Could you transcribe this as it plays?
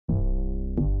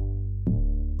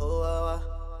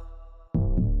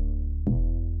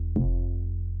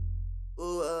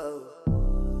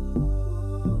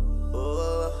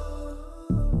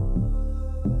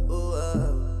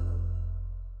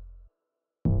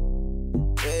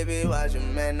baby, watch your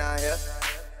man out here.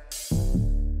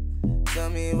 Tell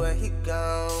me where he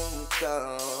gone.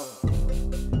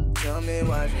 Tell me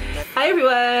why you man. Hi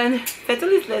everyone,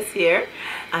 Petalisbless here.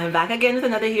 I'm back again with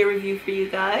another hair review for you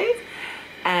guys.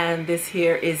 And this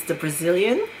here is the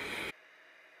Brazilian.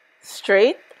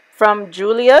 Straight from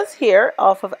Jolia's hair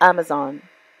off of Amazon.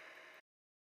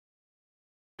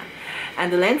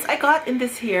 And the lengths I got in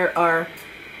this hair are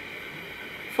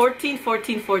 14,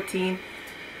 14, 14,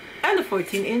 and a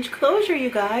 14-inch closure,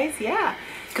 you guys. Yeah,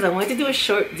 because I wanted to do a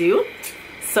short do,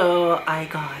 so I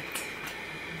got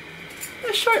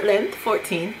a short length,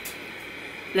 14.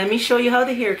 Let me show you how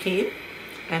the hair came,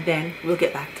 and then we'll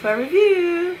get back to our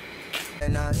review.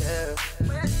 And out here,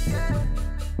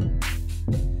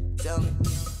 tell me,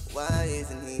 why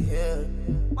isn't he here?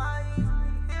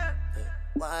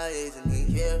 Why isn't he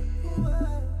here?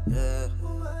 Yeah.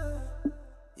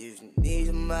 You need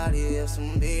somebody that's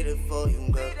gonna be there for you,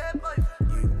 girl.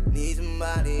 You need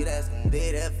somebody that's gonna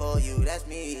be there for you. That's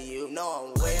me, you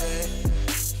know I'm waving.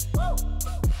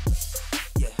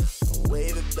 Yeah, I'm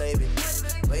waving, baby.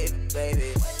 Waving,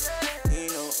 baby. You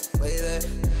know I'm waving.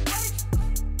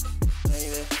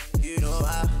 Baby, you know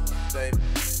I, baby.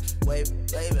 Waving,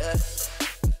 baby.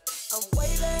 I'm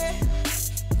waving.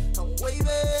 I'm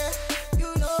waving. You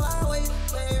know I wave,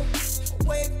 baby. I'm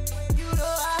waving. You know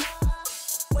I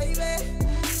wave it.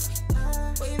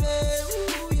 Wave it.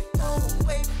 Ooh, you know I'm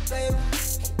waving, baby.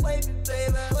 I'm waving,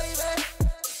 baby. Wave it.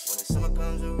 When the summer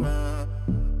comes around,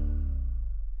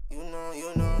 you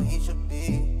know he should be.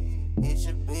 He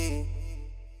should be.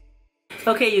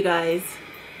 Okay, you guys.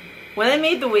 When I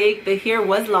made the wig, the hair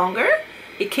was longer.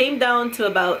 It came down to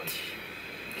about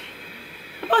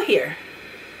here.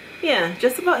 Yeah,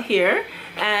 just about here.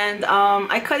 And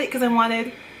I cut it because I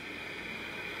wanted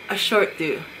a short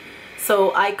do.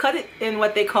 So I cut it in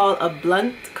what they call a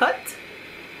blunt cut.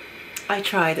 I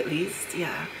tried at least,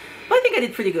 yeah. But I think I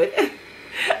did pretty good.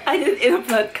 I did it in a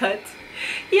blunt cut.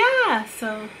 Yeah,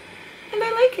 so, and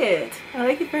I like it. I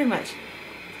like it very much.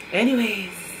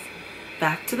 Anyways,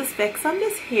 back to the specs on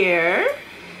this hair.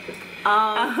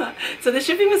 So the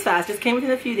shipping was fast, just came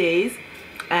within a few days.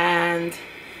 And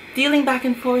dealing back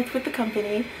and forth with the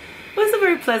company was a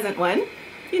very pleasant one.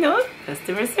 You know,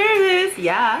 customer service,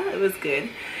 yeah, it was good.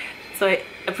 So I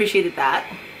appreciated that.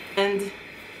 And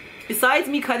besides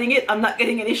me cutting it, I'm not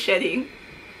getting any shedding.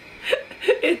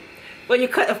 When you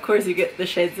cut, of course, you get the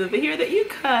sheds of the hair that you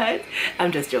cut.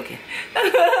 I'm just joking.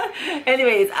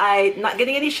 Anyways, I'm not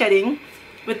getting any shedding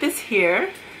with this hair.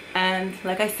 And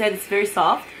like I said, it's very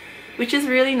soft, which is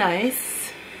really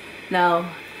nice.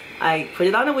 Now, I put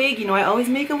it on a wig. You know, I always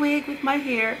make a wig with my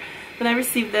hair when I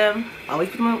receive them. I always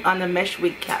put them on a mesh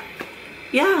wig cap.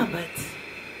 Yeah, but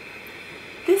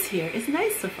this hair is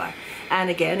nice so far. And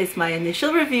again, it's my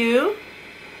initial review.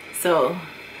 So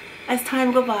as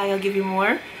time go by, I'll give you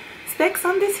more specs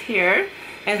on this hair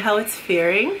and how it's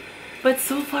faring. But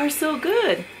so far, so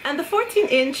good. And the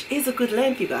 14-inch is a good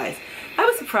length, you guys. I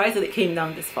was surprised that it came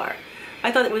down this far.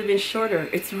 I thought it would have been shorter.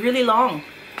 It's really long,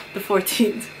 the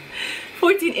 14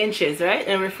 inches, right?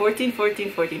 And we're 14,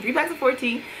 14, 14. 3 packs of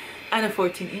 14 and a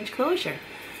 14-inch closure.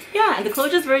 Yeah, and the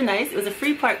closure is very nice. It was a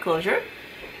 3-part closure,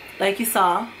 like you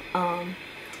saw when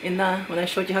I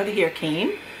showed you how the hair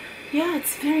came. Yeah,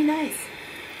 it's very nice.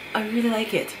 I really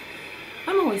like it.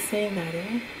 I'm always saying that,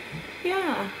 eh?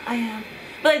 Yeah, I am.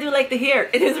 But I do like the hair.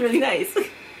 It is really nice.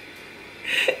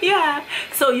 Yeah,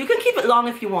 so you can keep it long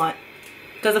if you want,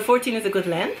 because the 14 is a good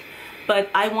length, but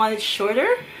I want it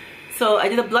shorter. So I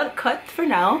did a blunt cut for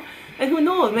now, and who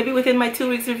knows, maybe within my 2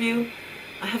 weeks review,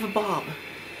 I have a bob.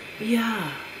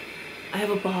 Yeah, I have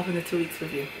a bob in the 2 weeks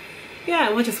review. Yeah,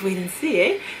 we'll just wait and see,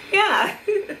 eh? Yeah.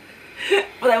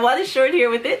 But I wanted short hair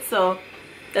with it, so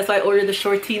that's why I ordered the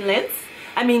short lengths.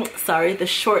 The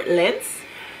short lengths.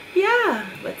 Yeah,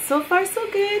 but so far so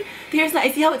good. The hair's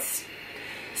nice. See how it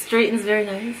straightens very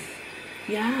nice?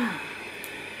 Yeah,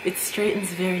 it straightens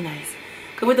very nice.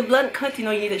 Because with the blunt cut, you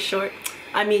know, you need it short.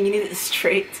 You need it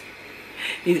straight.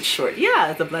 You need it short.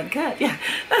 Yeah, it's a blunt cut. Yeah.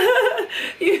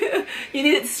 you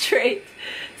need it straight.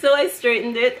 So I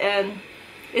straightened it, and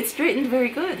it straightened very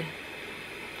good,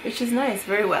 which is nice.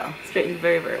 Very well. Straightened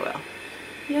very, very well.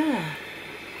 Yeah.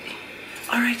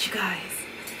 Alright, you guys.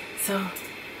 So,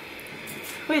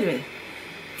 wait a minute.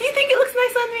 Do you think it looks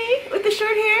nice on me with the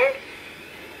short hair?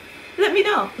 Let me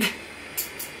know.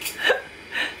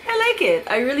 I like it.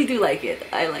 I really do like it.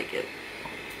 I like it.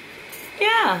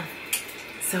 Yeah.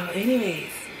 So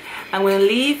anyways, I'm going to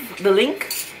leave the link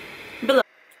below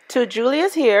to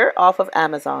Jolia's hair off of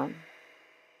Amazon.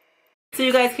 So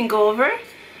you guys can go over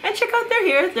and check out their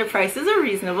hair. Their prices are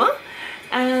reasonable.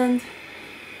 And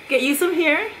get you some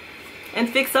hair and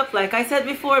fix up. Like I said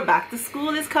before, back to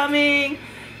school is coming.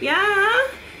 Yeah,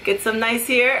 get some nice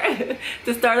hair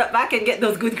to start up back and get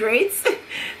those good grades.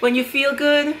 When you feel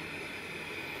good,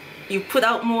 you put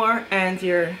out more and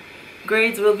your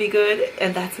grades will be good,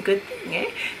 and that's a good thing,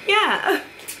 eh? Yeah.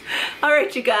 All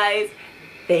right, you guys,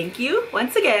 thank you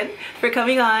once again for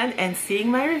coming on and seeing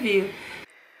my review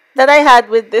that I had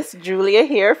with this Jolia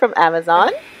hair from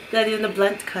Amazon. That is in a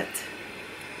blunt cut.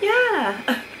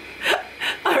 Yeah.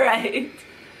 All right.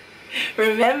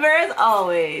 Remember, as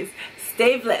always,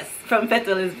 stay blessed from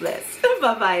Petalisbless.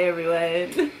 Bye-bye,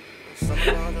 everyone.